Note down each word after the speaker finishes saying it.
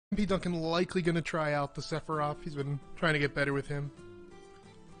mpduncan likely going to try out the Sephiroth. He's been trying to get better with him.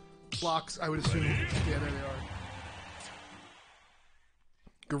 Slox, I would assume. Yeah, there they are.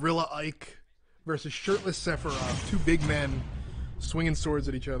 Gorilla Ike versus shirtless Sephiroth. Two big men swinging swords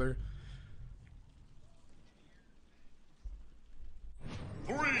at each other.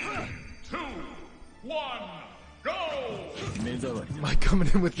 3, 2, 1, go! Mike coming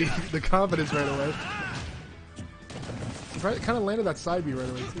in with the confidence right away. Kind of landed that side B right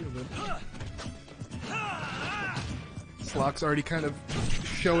away too. But Slox already kind of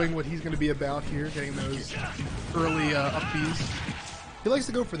showing what he's going to be about here, getting those early up Bs. He likes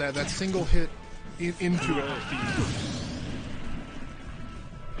to go for that single hit into an up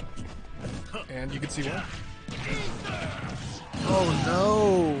B. And you can see why. Oh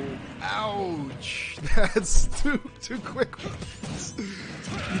no! Ouch! That's too quick.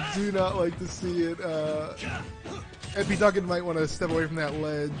 You do not like to see it. mpduncan might want to step away from that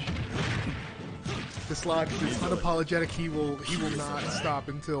ledge. The Slox is unapologetic. He will not stop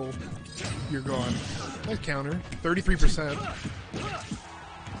until you're gone. Nice counter. 33%.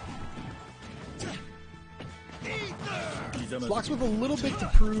 Slox with a little bit to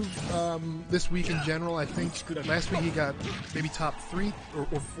prove this week in general. I think last week he got maybe top 3 or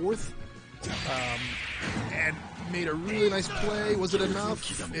 4th. And made a really nice play. Was it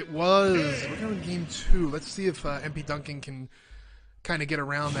enough? It was. We're going to game 2. Let's see if mpduncan can kind of get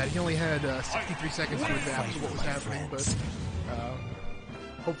around that. He only had 63 seconds to adapt to what was happening, but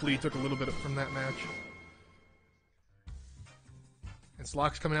hopefully he took a little bit from that match. And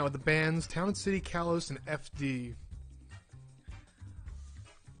Slox coming out with the bands, Town and City, Kalos, and FD.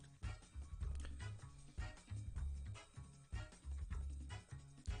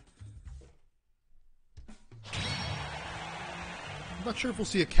 I'm not sure if we'll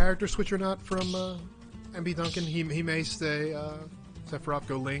see a character switch or not from mpduncan. He may stay Sephiroth,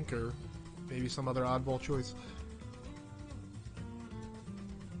 go Link, or maybe some other oddball choice.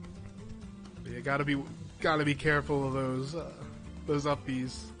 But you gotta be careful of those up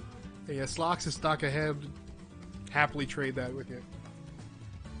Bs. Yeah, Slox is stock ahead. Happily trade that with you.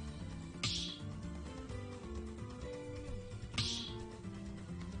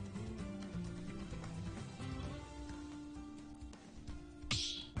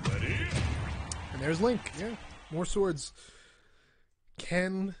 There's Link. Yeah, more swords.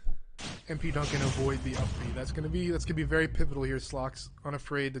 Can mpduncan avoid the up B? That's gonna be very pivotal here. Slox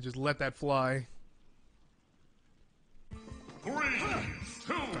unafraid to just let that fly. 3,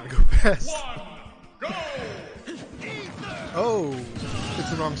 2, Gotta go fast. 1, go! Oh,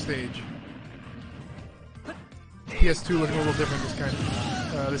 it's the wrong stage. PS2 looking a little different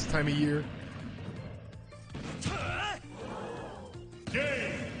this time of year.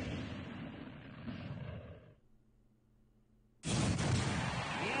 Game!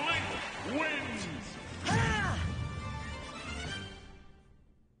 Wins!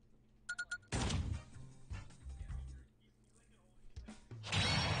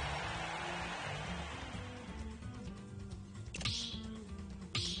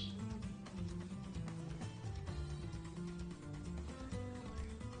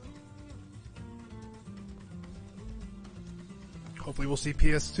 Hopefully we'll see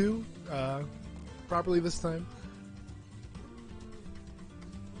PS2 properly this time.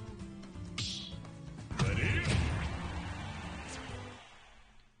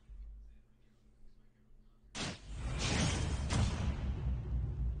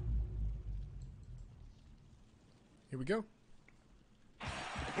 Here we go.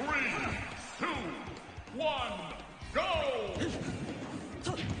 3, 2, 1, go!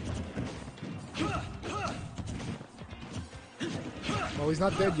 Well, he's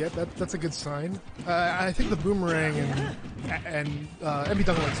not dead yet. That's a good sign. I think the boomerang and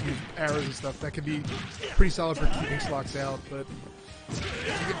mpduncan likes to use arrows and stuff. That could be pretty solid for keeping Slox out, but you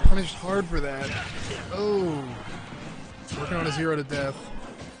get punished hard for that. Oh, working on a 0 to death.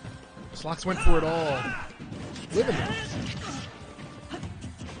 Slox went for it all. Living it.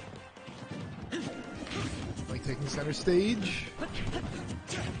 Like taking center stage.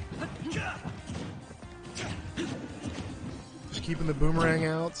 Just keeping the boomerang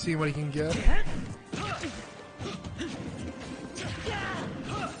out, seeing what he can get.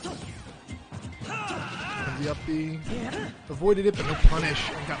 And the up B. Avoided it, but no punish,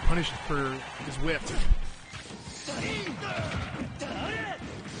 and got punished for his whip.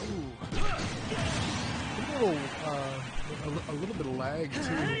 A little bit of lag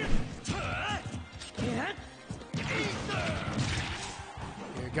too.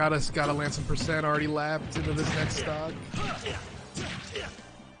 Yeah, gotta land some percent. Already lapped into this next stock.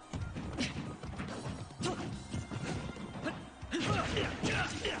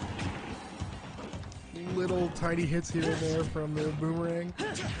 little tiny hits here and there from the boomerang.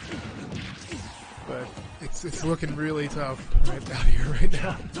 But it's looking really tough right out here right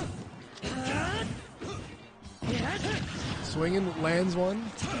now. Swinging, lands one.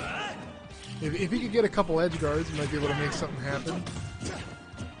 If he could get a couple edge guards, he might be able to make something happen.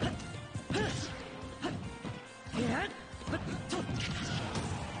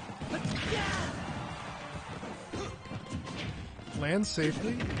 Lands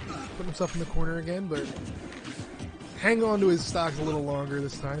safely, put himself in the corner again, but hang on to his stocks a little longer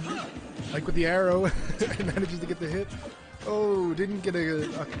this time. Like with the arrow, and manages to get the hit. Oh, didn't get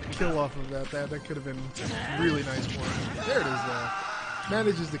a kill off of that. That could have been really nice for him. There it is, though.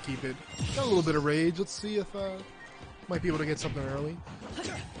 Manages to keep it. Got a little bit of rage. Let's see if might be able to get something early.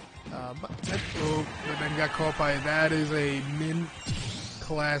 But then got caught by it. That is a mint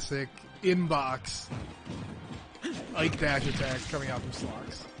classic inbox Ike dash attacks coming out from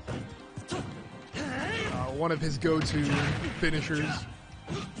Slox. One of his go-to finishers.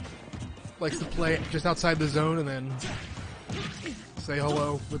 Likes to play just outside the zone and then say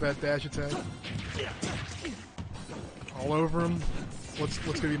hello with that dash attack. All over him. What's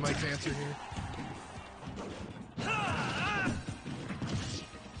gonna be Mike's answer here?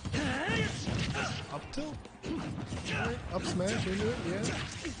 Up tilt? Up smash into it, yeah.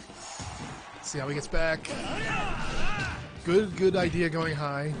 Let's see how he gets back. Good idea going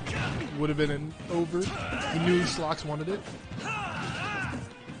high. Would have been an over. He knew Slox wanted it.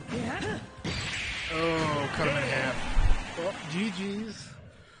 Oh, cut him in half. Well, GG's.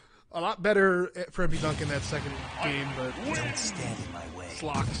 A lot better for mpduncan that second game, but Don't stand in my way.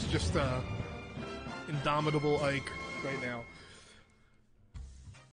 Slox just indomitable Ike right now.